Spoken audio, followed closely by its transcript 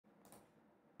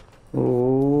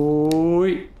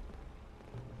Oi!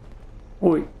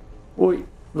 Oi! Oi!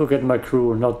 Look at my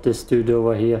crew, not this dude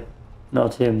over here.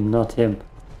 Not him, not him.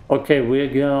 Okay, we're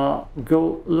gonna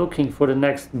go looking for the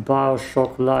next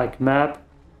Bioshock-like map,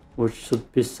 which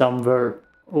should be somewhere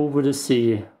over the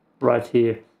sea, right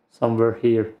here, somewhere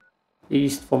here.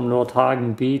 East from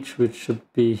Nordhagen Beach, which should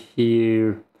be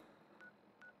here.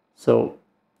 So,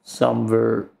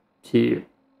 somewhere here.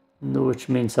 Which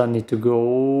means I need to go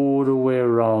all the way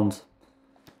around.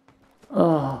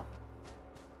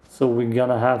 So we're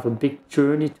gonna have a big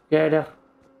journey together.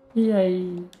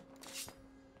 Yay!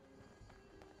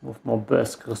 With my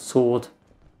Beskar sword.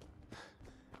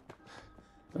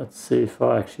 Let's see if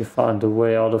I actually find a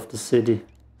way out of the city.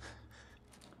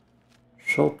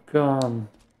 Shotgun.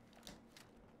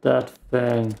 That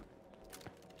thing.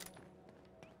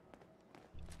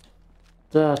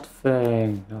 That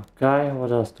thing. Okay,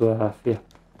 what else do I have here?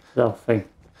 That thing.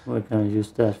 We're gonna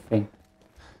use that thing.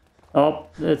 Oh,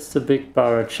 it's the big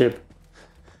pirate ship.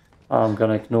 I'm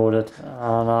gonna ignore it.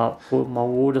 And I'll put my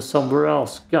water somewhere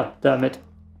else. God damn it.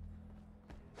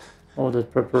 All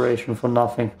that preparation for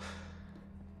nothing.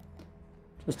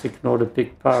 Just ignore the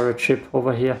big pirate ship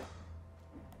over here.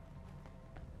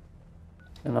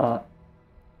 And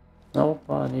nope,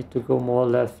 I need to go more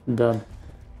left than...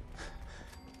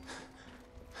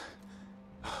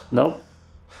 Nope.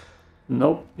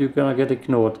 Nope, you're gonna get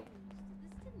ignored.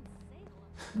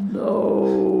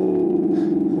 No.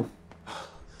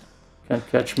 Can't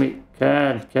catch me.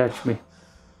 Can't catch me.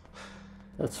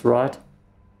 That's right.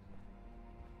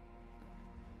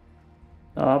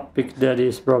 Big Daddy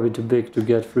is probably too big to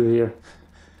get through here.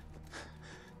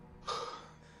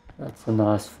 That's a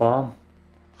nice farm.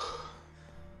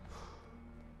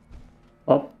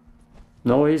 Oh,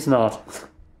 no he's not.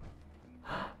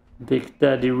 Big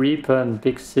Daddy Reaper and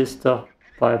Big Sister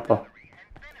Piper.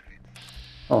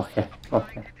 Okay,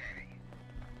 okay.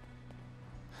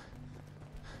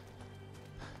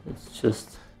 It's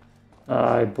just...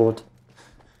 I bought.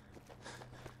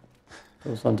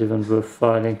 Those aren't even worth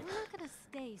fighting.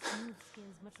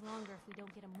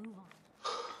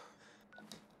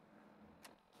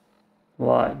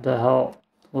 Why the hell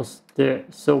was there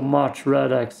so much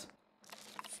red X?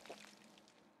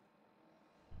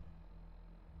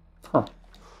 Huh.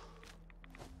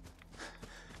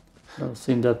 Never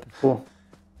seen that before.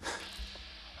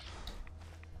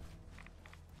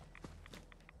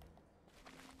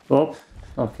 Oh,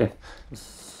 okay.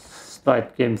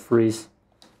 Slight game freeze.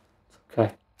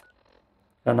 Okay.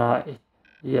 Can I?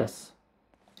 Yes.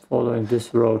 Following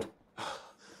this road.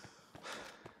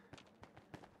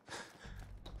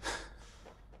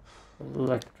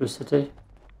 Electricity.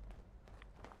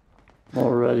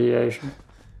 More radiation.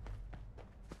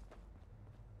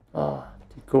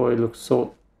 Decoy looks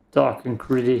so dark and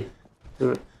gritty.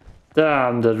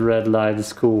 Damn, that red light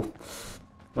is cool.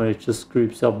 When it just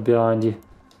creeps up behind you.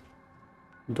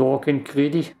 Dark and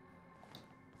gritty.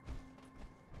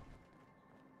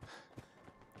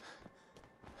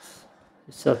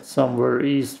 Is that somewhere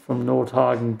east from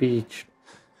Nordhagen Beach?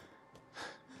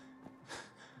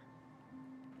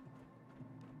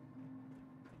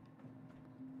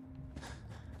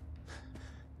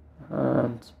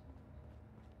 And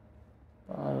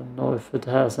I don't know if it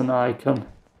has an icon.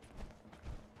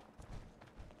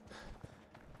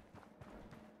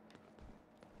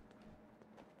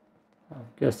 I'm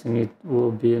guessing it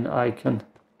will be an icon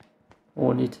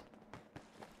on it.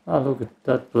 Ah, look at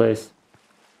that place.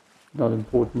 Not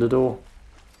important at all.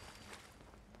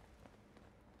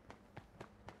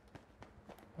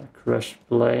 A crashed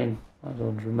plane. I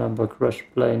don't remember a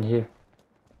crashed plane here.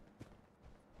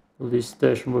 Police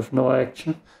station with no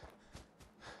action.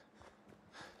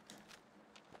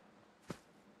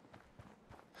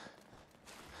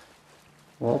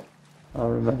 Well, I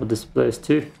remember this place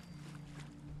too.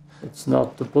 It's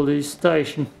not the police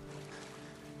station.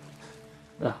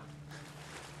 Ah.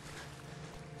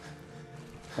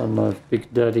 I don't know if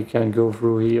Big Daddy can go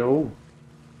through here. Oh.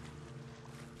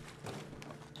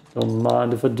 Don't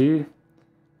mind if I do.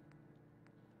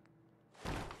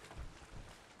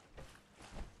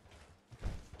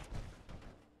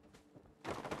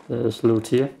 There's loot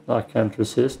here. I can't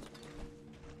resist.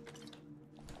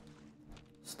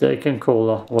 Steak and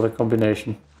cola. What a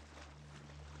combination.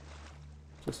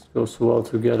 Just goes well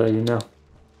together, you know.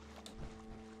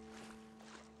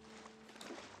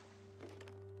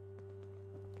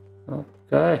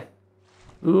 Okay.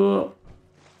 Ooh.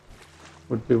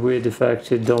 Would be weird if I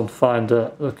actually don't find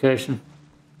the location.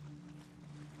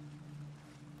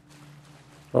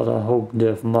 But I hope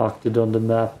they've marked it on the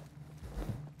map.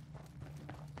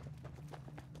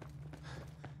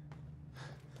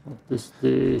 What is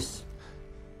this?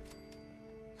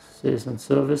 Sales and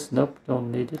service? Nope,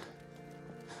 don't need it.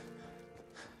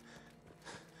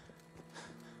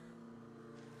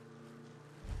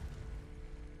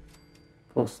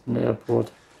 Boston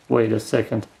Airport. Wait a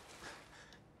second.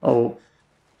 Oh.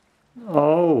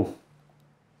 Oh.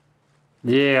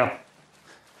 Yeah.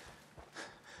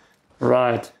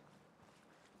 Right.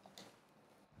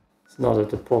 It's not at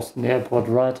the Boston Airport,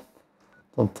 right?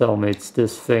 Don't tell me it's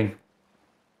this thing.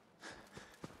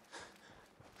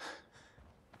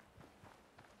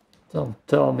 Don't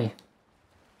tell me.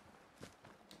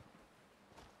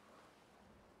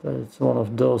 But it's one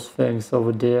of those things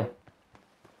over there.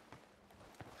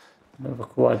 Never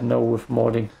quite know with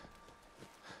modding.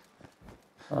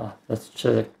 Ah, let's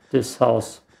check this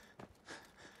house.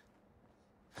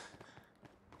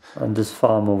 And this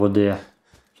farm over there.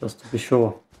 Just to be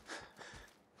sure.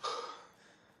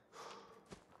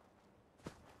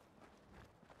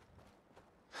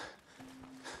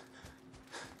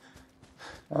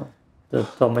 The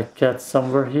atomic cat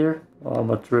somewhere here? Or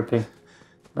am I tripping?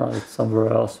 No, it's somewhere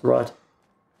else, right?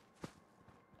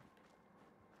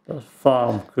 That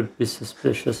farm could be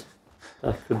suspicious.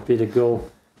 That could be the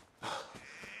goal.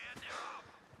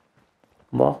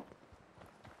 What?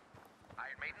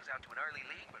 Iron Maiden's out to an early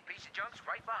lead, but piece of junk's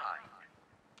right behind.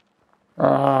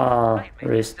 Ah,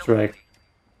 racetrack.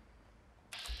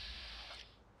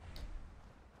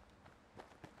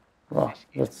 Well,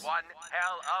 that's... One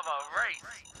hell of a race.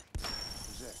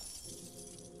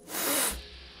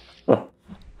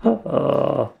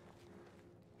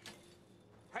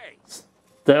 Hey,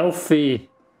 Stealthy.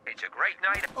 it's a great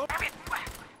night.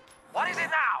 What is it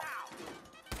now?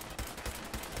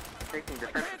 Taking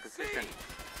defensive position.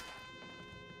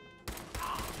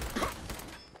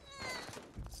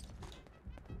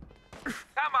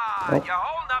 Come on, you're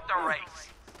holding up the race.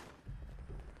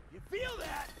 You feel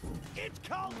that? It's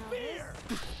called fear!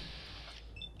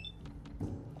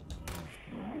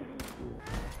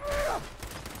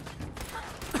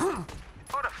 Who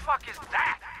the fuck is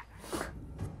that?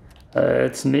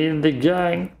 It's me and the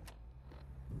gang.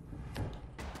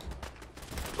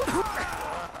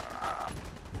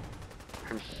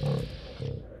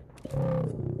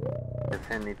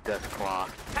 Defending Death Claw.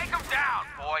 Take him down,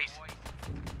 boys.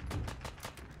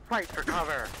 Fight for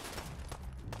cover.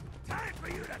 Time for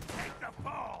you to take the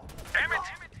fall! Damn it.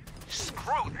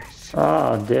 Screw this.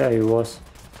 Ah, there he was.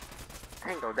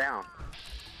 Tango down.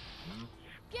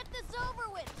 Get this over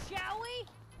with, shall we?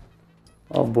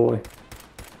 Oh boy.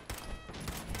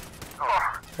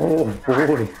 Oh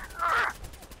boy.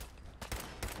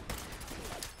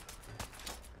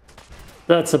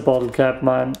 That's a bottle cap,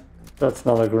 man. That's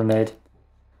not a grenade.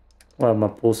 Where are my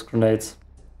pulse grenades?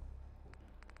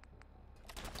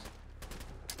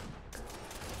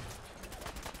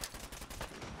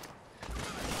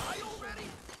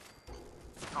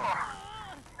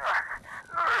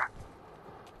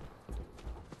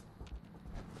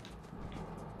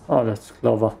 Oh, that's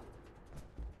clever.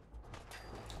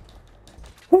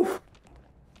 Whew.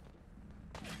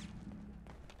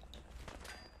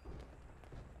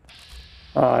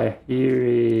 Ah, here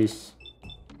is.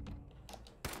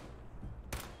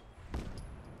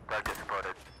 Target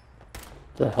spotted.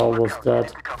 The hell was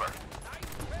that? Cover.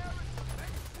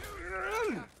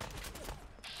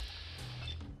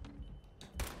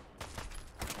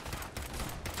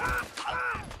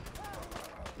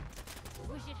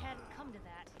 Wish it hadn't come to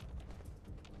that.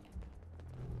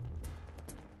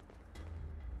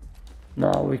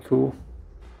 Nah, we cool.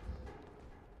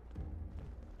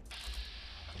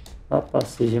 Up, I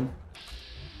see him.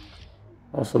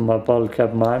 Also my bottle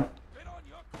cap mine.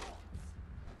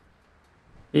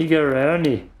 Eager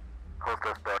Ernie.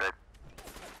 Hostile spotted.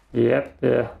 Yep,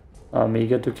 yeah. I'm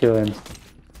eager to kill him.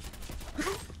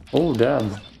 Oh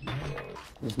damn.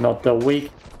 He's not that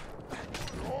weak.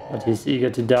 But he's eager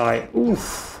to die.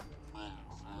 Oof.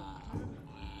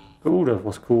 Ooh, that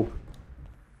was cool.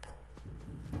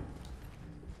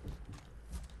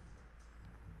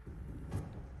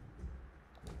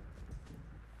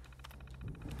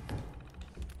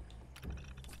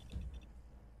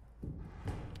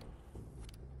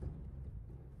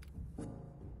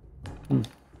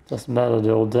 Doesn't matter,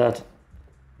 they're all dead.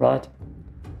 Right?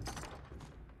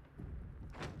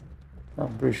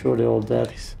 I'm pretty sure they're all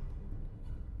dead.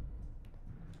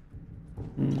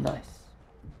 Nice.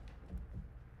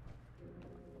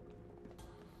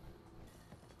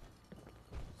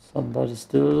 Somebody's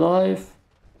still alive.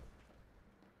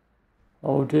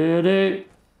 Oh, did it?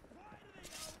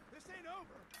 This ain't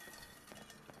over!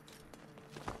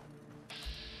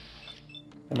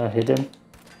 Can I hit him?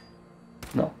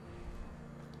 No.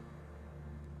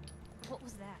 What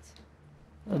was that?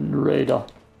 And radar.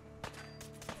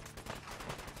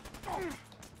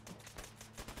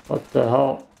 What the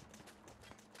hell?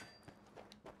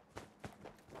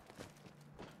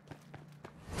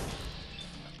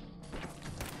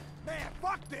 Man,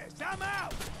 fuck this. I'm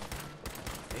out.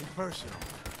 Ain't personal.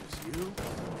 Just you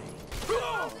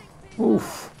and me.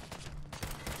 Oof.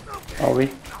 Are we?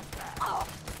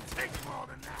 Take more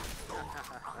than that.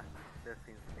 This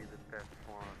seems to be the best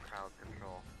form of crowd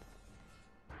control.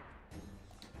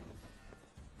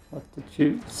 What did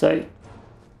you say?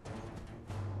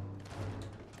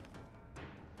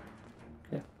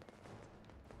 Okay.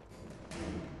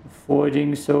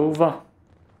 Avoiding's over.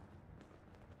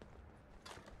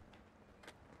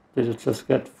 Did I just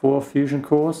get 4 fusion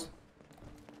cores?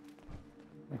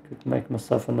 I could make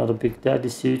myself another Big Daddy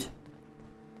suit.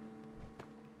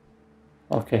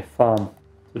 Okay, farm.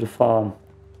 To the farm.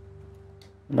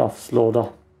 Enough slaughter.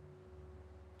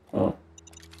 Oh.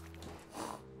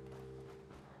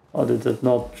 Or did it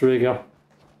not trigger?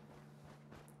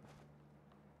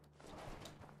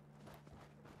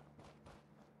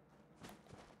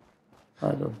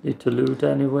 I don't need to loot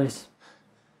anyways.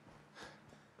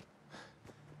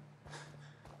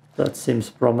 That seems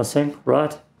promising,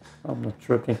 right? I'm not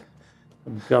tripping.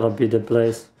 It's gotta be the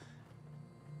place.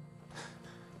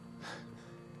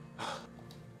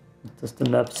 What does the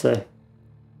map say?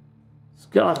 It's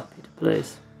gotta be the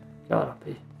place. Gotta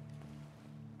be.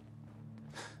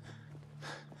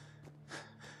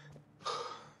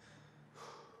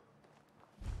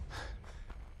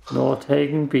 North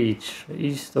Hagen Beach,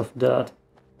 east of that.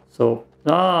 So,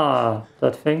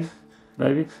 that thing,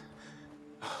 maybe?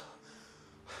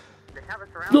 They have us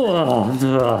around.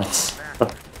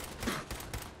 Oh,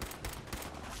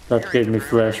 that gave me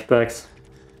flashbacks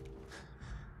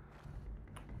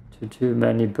to too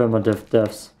many permadeath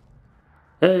deaths.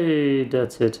 Hey,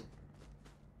 that's it.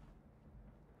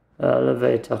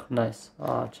 Elevator, nice.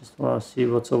 I just want to see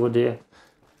what's over there.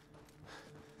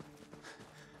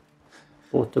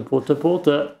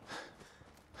 Porter.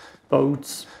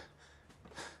 Boats.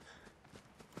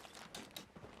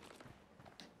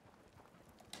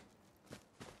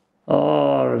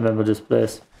 Oh, I remember this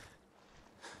place.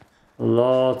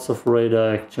 Lots of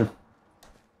radar action.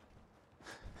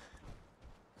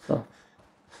 So,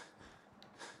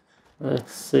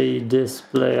 let's see this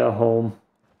player home.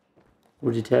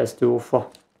 What it has to offer.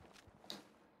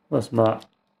 Where's my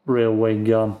railway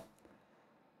gun?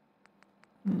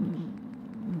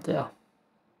 There.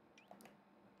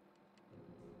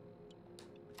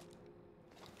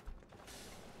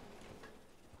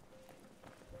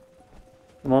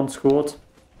 Come on, squad.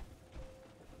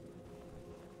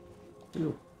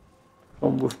 You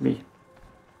come with me.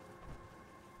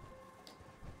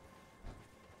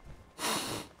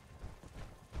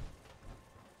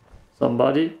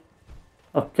 Somebody?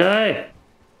 Okay.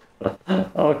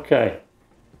 Okay.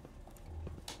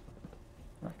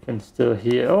 I can still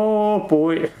hear. Oh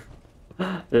boy.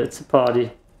 It's a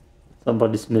party.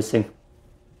 Somebody's missing.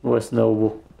 Where's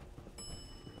Noble?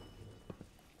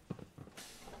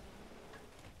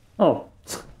 Oh.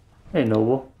 Hey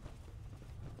Noble.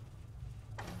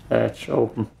 Hatch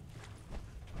open.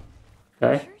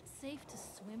 Okay. Sure it's safe to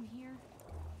swim here?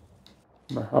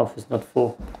 My health is not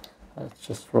full. Let's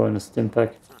just throw in a stim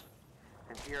pack.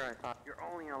 And here I thought, you're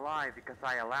only alive because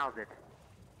I allowed it.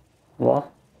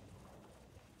 What?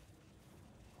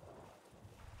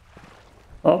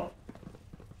 Oh.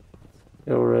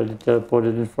 You already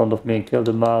teleported in front of me and killed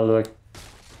a Malloy.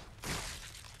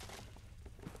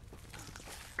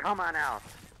 Come on out.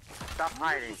 Stop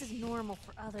hiding. This is normal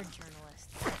for other journalists.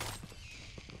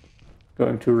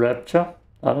 Going to Rapture?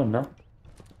 I don't know.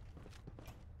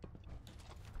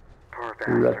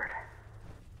 Poor Rap- bastard.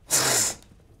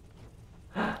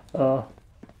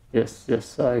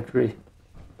 yes, I agree.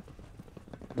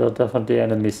 There are definitely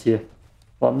enemies here.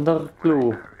 Wonder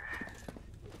Glue.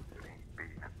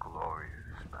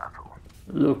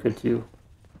 Look at you.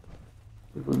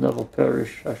 You will never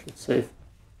perish, I should say.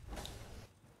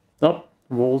 Nope,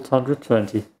 Vault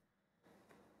 120.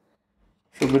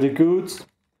 Show me the goods.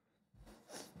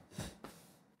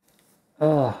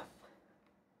 Ah.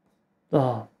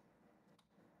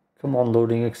 Come on,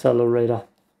 loading accelerator.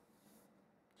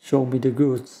 Show me the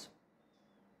goods.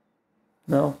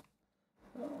 No?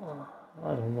 I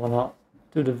don't wanna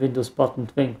do the Windows button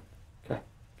thing. Okay.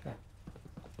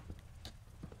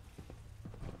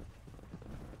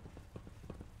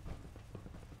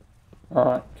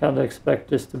 I kind of expect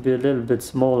this to be a little bit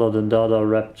smaller than the other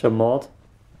Rapture mod.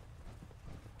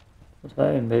 But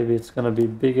hey, maybe it's gonna be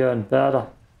bigger and better.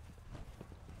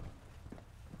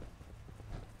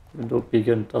 Even though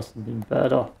bigger doesn't mean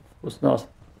better. Of course not.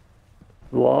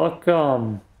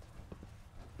 Welcome.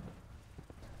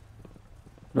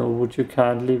 No, would you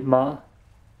kindly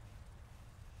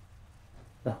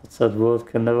that word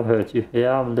can never hurt you.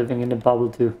 Yeah, I'm living in a bubble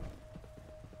too.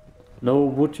 No,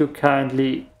 would you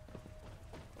kindly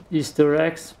Easter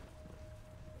eggs?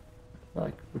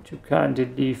 Like, would you kindly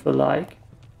leave a like?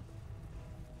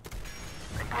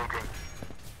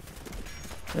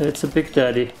 It's a big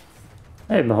daddy.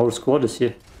 Hey, my whole squad is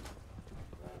here.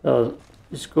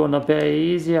 It's gonna be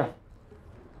easier.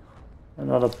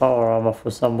 Another power armor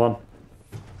for someone.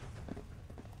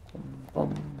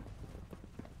 Bum,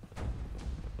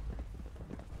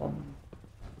 bum.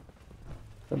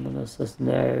 Someone says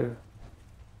no.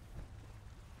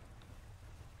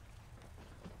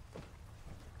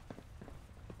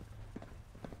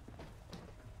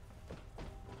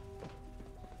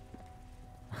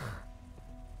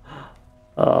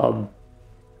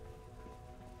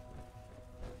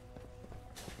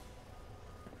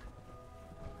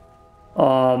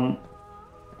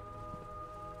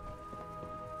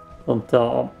 Don't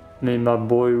tell me my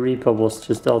boy Reaper was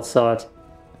just outside.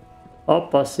 Oh,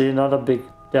 I see another big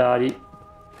daddy.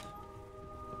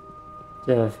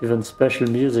 They have even special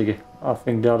music. I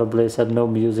think the other place had no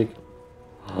music.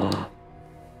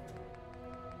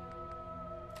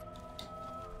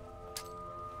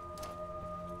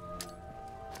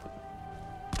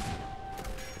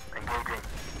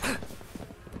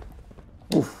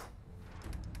 Oof.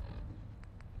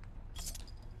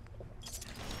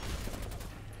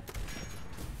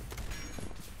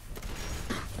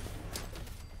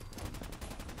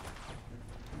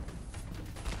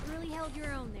 Really held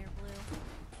your own there,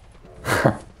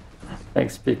 Blue.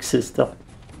 Thanks, big sister.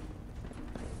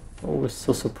 Always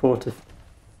so supportive.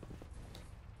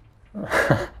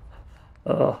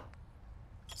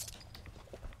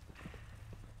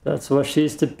 That's why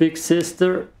she's the big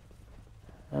sister.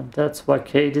 And that's why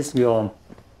Kate is gone.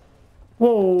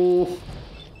 Whoa!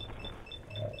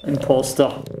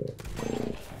 Imposter.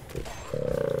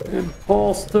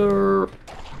 Imposter!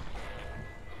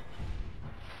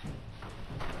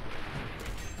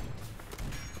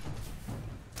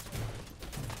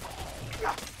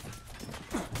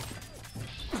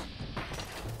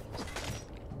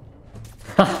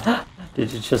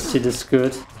 Did you just see the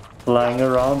skirt flying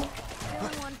around? Still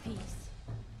in one piece.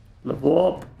 Level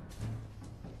up.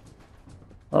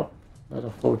 Up. Another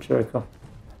full Jericho.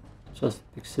 Just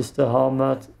big sister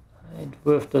helmet. Ain't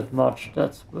worth that much.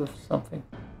 That's worth something.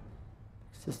 Big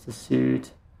sister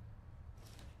suit.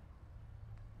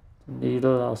 The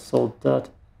needle. I sold that.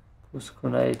 Push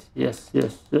grenade. Yes,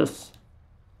 yes, yes.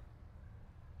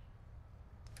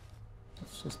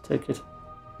 Let's just take it.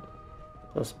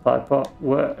 Does Piper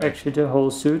wear actually the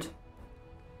whole suit?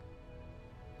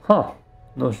 Huh.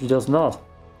 No, she does not.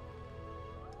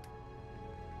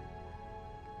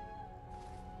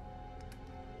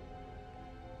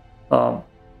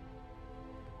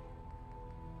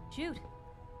 Shoot.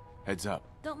 Heads up.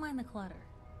 Don't mind the clutter.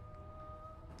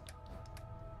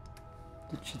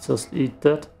 Did she just eat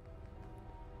that?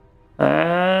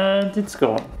 And it's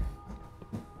gone.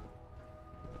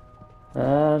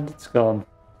 And it's gone.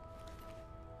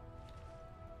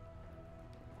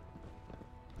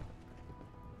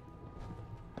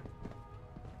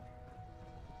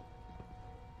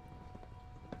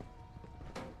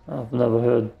 I've never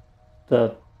heard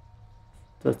that.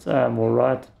 That's ammo,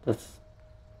 right? That's...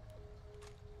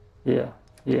 Yeah,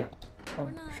 yeah. We're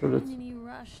I'm not sure in that's... any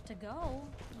rush to go,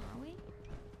 are we?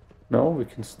 No, we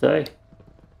can stay.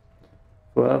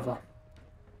 Forever.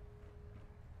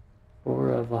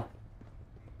 Forever.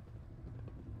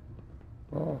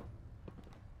 Oh.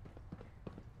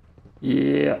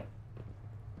 Yeah.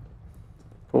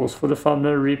 Pause for the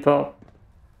thumbnail, Reaper.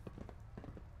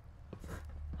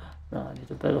 No, I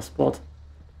need a better spot.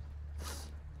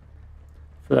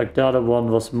 I feel like the other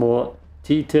one was more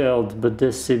detailed, but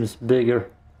this seems bigger.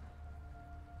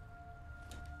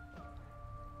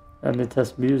 And it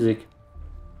has music.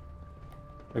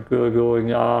 Like we're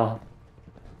going, ah.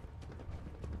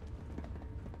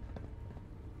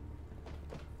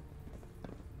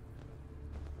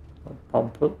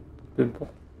 Pump it, pimple.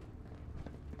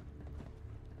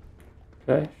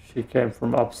 Okay, she came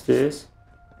from upstairs.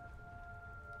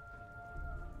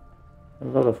 A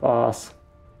lot of ass.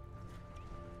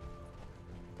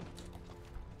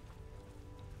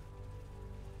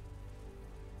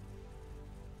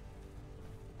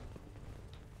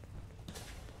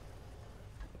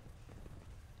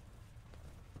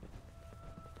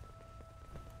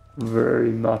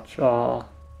 Very much a lot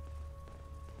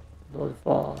of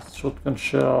ass. Shotgun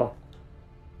shell.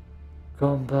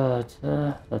 Combat.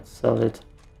 Let's sell it.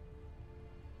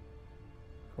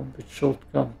 Combat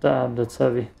shotgun, damn, that's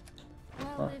heavy.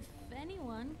 Well, if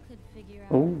anyone could figure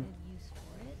out Oh. a good use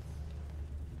for it.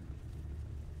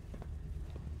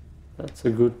 That's a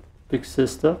good big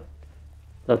sister.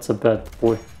 That's a bad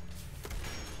boy.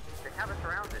 They have us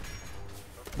surrounded.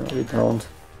 No, we don't.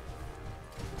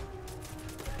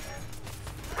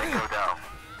 Bingo down.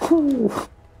 Whew.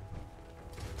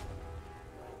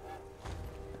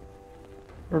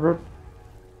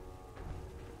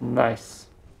 Nice.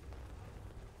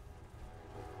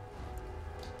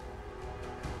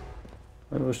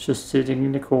 I was just sitting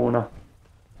in the corner.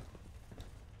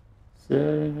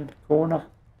 Sitting in the corner.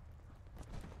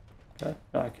 Okay,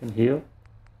 I can heal.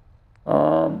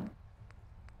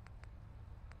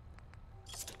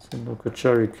 It's a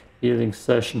Jericho healing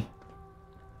session.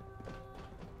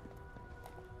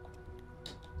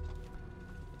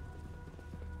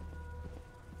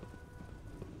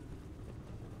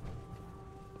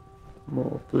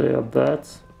 More player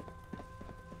bats.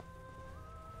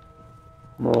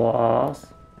 More R's.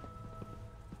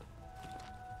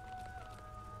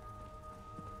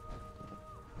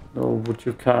 No, would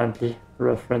you kindly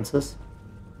references?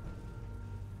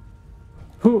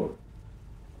 Whew.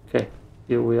 Okay,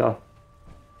 here we are.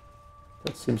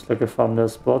 That seems like a fun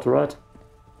spot, right?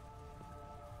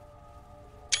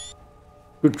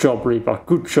 Good job, Reaper.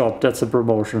 Good job. That's a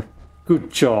promotion. Good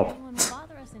job. Anyone will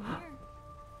bother us in here.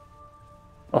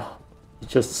 Oh, you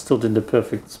just stood in the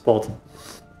perfect spot.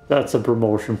 That's a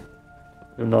promotion.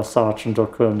 You're now sergeant or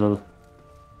colonel.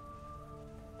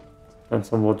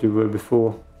 Depends on what you were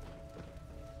before.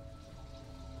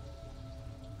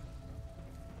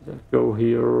 Did I go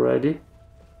here already?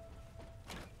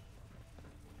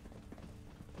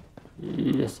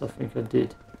 Yes, I think I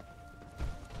did.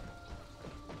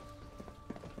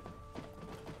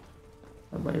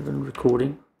 Am I even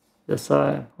recording? Yes,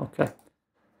 I am. Okay.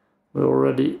 We're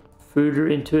already further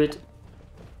into it.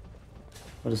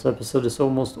 This episode is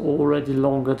almost already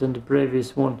longer than the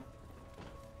previous one.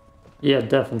 Yeah,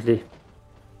 definitely.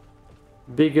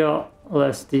 Bigger,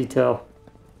 less detail.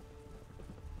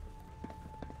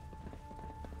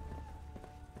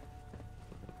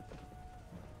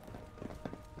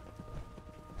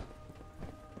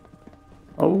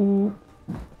 Oh,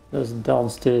 there's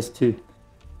downstairs too.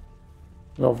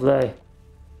 Lovely.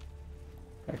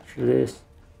 Actually is.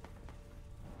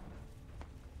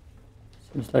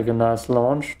 Seems like a nice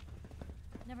launch.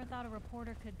 Never thought a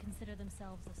reporter could consider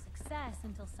themselves a success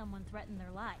until someone threatened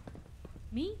their life.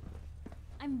 Me?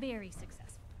 I'm very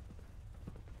successful.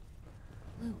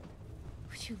 Lou,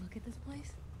 would you look at this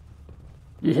place?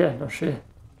 Yeah, no shit.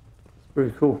 It's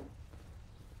pretty cool.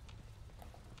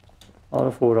 Out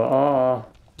of order. Ah,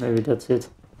 maybe that's it.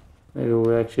 Maybe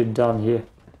we're actually done here.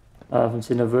 I haven't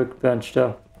seen a workbench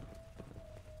though.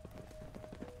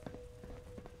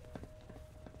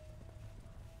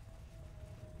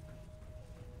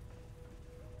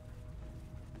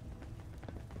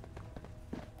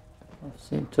 I've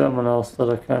seen terminals that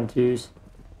I can't use.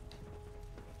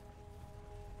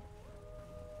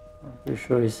 I'm pretty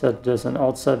sure he said there's an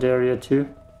outside area too.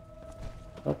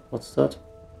 Oh, what's that?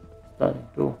 Sliding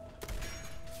door.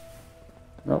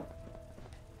 Nope.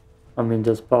 I mean,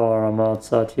 there's power armor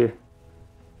outside here.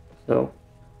 So,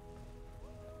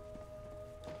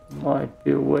 might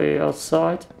be a way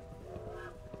outside.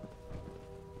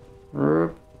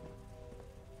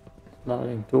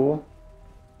 Sliding door.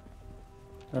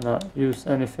 Can I use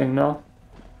anything now?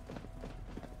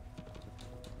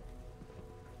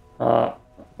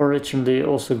 Originally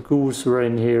also ghouls were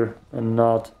in here and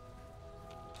not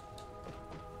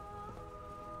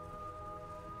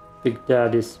Big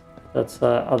Daddies. That's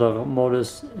other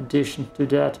modus addition to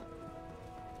that.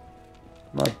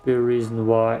 Might be a reason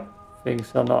why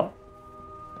things are not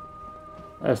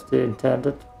as they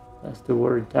intended, as they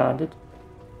were intended.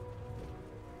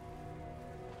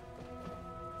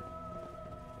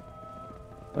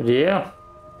 But yeah,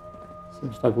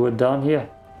 seems like we're done here.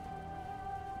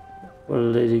 Well,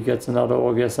 the lady gets another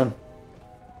orgasm.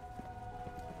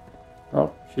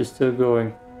 Oh, she's still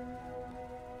going.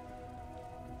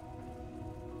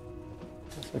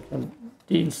 Guess I can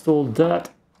deinstall that.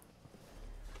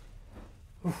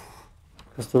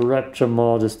 Because the Rapture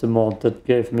mod is the mod that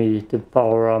gave me the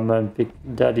power armor and Big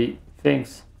Daddy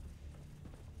things.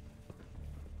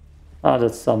 Ah,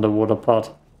 that's the underwater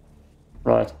part.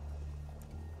 Right.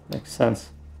 Makes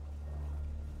sense.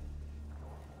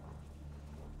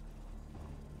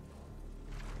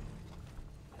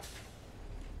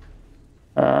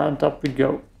 And up we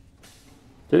go.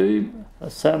 Team,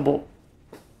 assemble.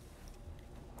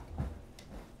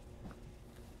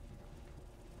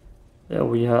 There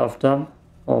we have them.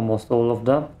 Almost all of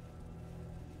them.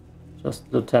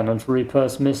 Just Lieutenant Reaper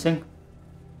is missing.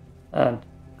 And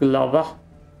Glover.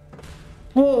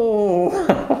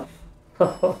 Whoa!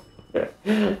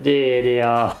 There they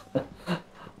are.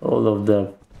 All of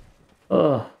them.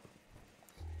 Oh.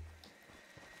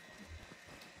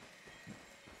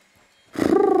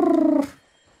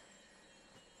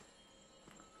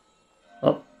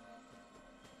 Up.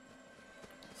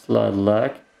 Slide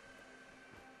lag.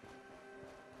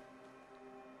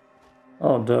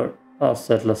 Oh, there are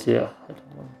settlers here. I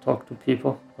don't want to talk to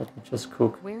people. Let me just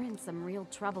cook. We're in some real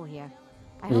trouble here.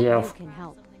 I hope Yeah, you can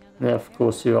help. Yeah, of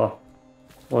course you are.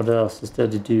 What else is there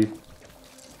to do?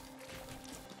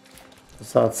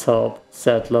 Besides help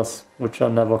settlers, which I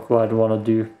never quite want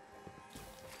to do.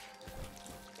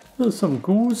 There's some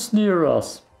goose near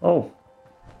us. Oh,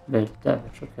 made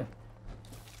damage, okay.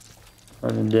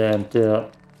 And then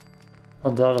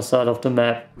on the other side of the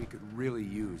map. We could really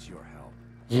use your help.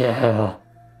 Yeah.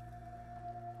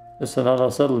 There's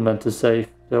another settlement to save.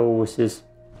 There always is.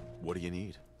 What do you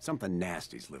need? Something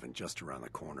nasty's living just around the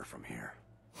corner from here.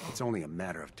 It's only a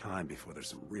matter of time before there's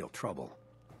some real trouble.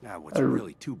 Now, what's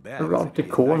really too bad around is the it'd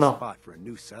be a corner. nice spot for a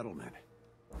new settlement.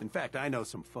 In fact, I know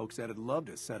some folks that'd love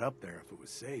to set up there if it was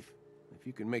safe. If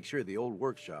you can make sure the old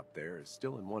workshop there is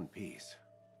still in one piece,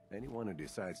 anyone who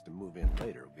decides to move in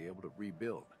later will be able to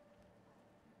rebuild.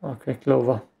 Okay,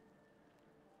 Clover.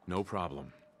 No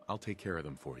problem. I'll take care of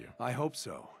them for you. I hope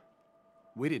so.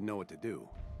 We didn't know what to do.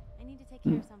 I need to take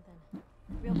care of something.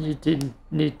 Real You didn't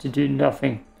need to do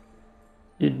nothing.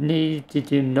 You need to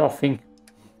do nothing.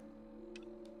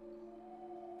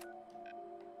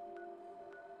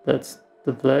 That's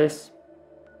the place.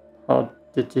 How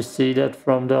did you see that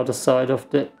from the other side of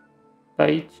the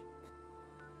page?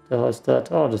 The hell is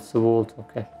that? Oh, that's the vault.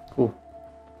 Okay, cool.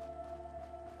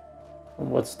 And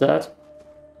what's that?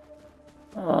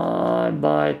 I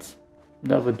might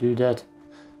never do that.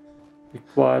 Be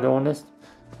quite honest.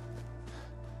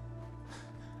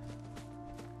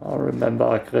 I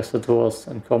remember aggressors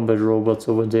and combat robots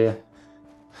over there.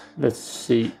 Let's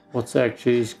see what's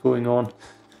actually is going on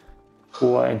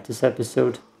before I end this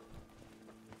episode.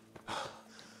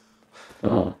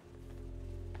 Oh.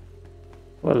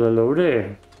 Well, hello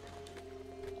there.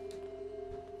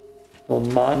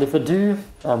 Don't mind if I do.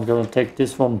 I'm gonna take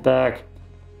this one back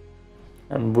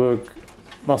and work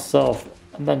myself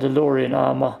a Mandalorian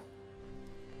armor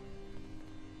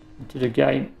into the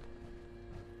game.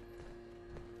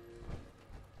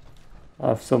 I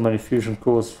have so many fusion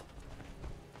cores.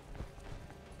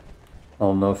 I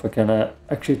don't know if I can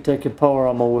actually take a power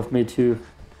armor with me to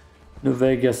New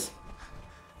Vegas.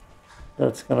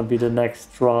 That's gonna be the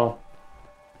next trial.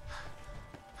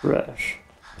 Trash.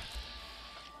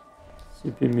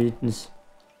 CP mutants.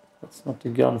 That's not the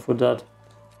gun for that.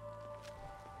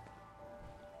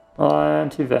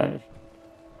 And he vanished.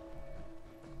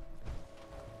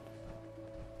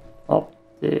 Up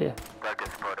there. Target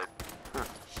spotted.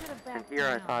 Should have And backed here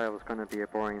I down. thought it was going to be a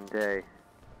boring day.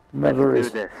 Never Let's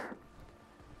is. do this.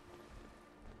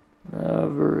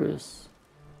 Never is.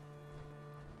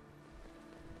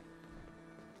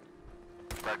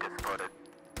 Target spotted.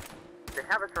 They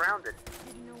have us surrounded.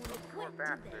 Didn't know what it Poor could, did they?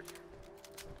 bastards.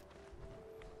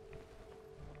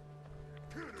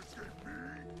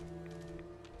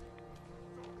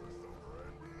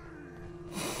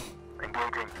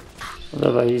 Engaging.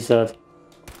 Whatever he said.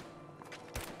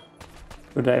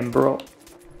 Good aim, bro.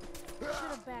 Should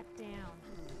have backed down.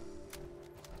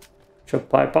 Chuck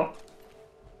Piper.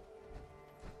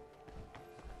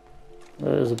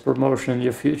 There's a promotion in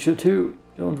your future too.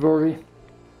 Don't worry.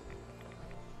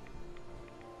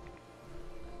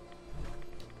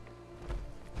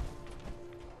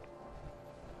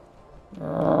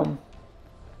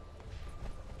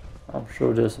 I'm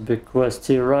sure there's a big quest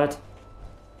here, right?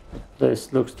 The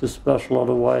place looks too special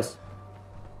otherwise.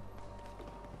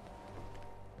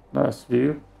 Nice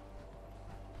view.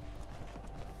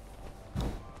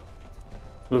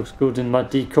 Looks good in my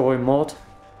decoy mod.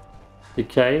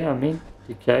 Decay, I mean.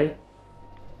 Decay.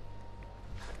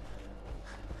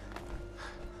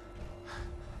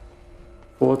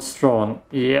 Fort Strong.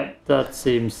 Yeah, that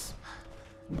seems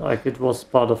like it was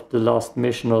part of the last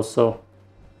mission or so.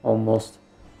 Almost.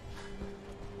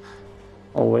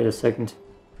 Oh, wait a second.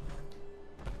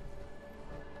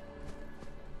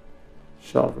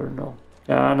 Shovel, no.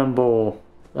 Cannonball.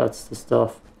 That's the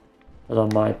stuff that I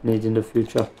might need in the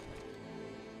future.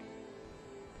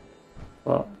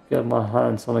 Well, get my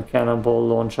hands on a cannonball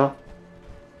launcher.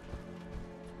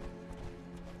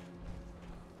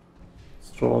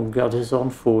 Strong got his own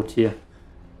fort here.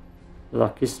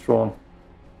 Lucky Strong.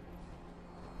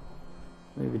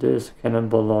 Maybe there's a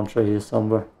cannonball launcher here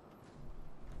somewhere.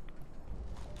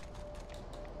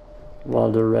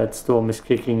 while the red storm is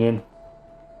kicking in.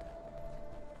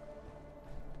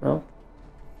 No?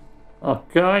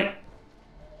 Okay.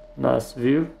 Nice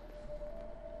view.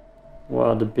 Where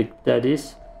are the big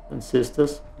daddies and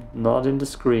sisters? Not in the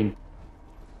screen.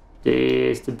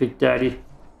 There's the big daddy.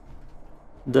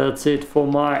 That's it for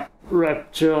my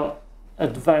rapture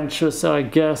adventures, I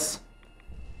guess.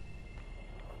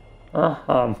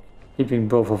 I'm keeping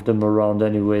both of them around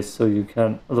anyway, so you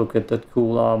can look at that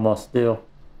cool armor still.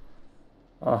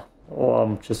 Or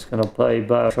I'm just gonna play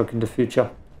Bioshock in the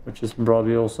future, which is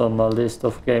probably also on my list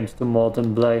of games to mod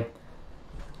and play.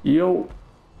 Yo!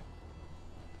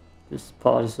 This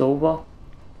part is over.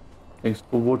 Thanks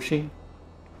for watching.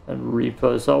 And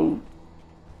Reaper is out.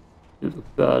 You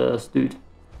look badass, dude.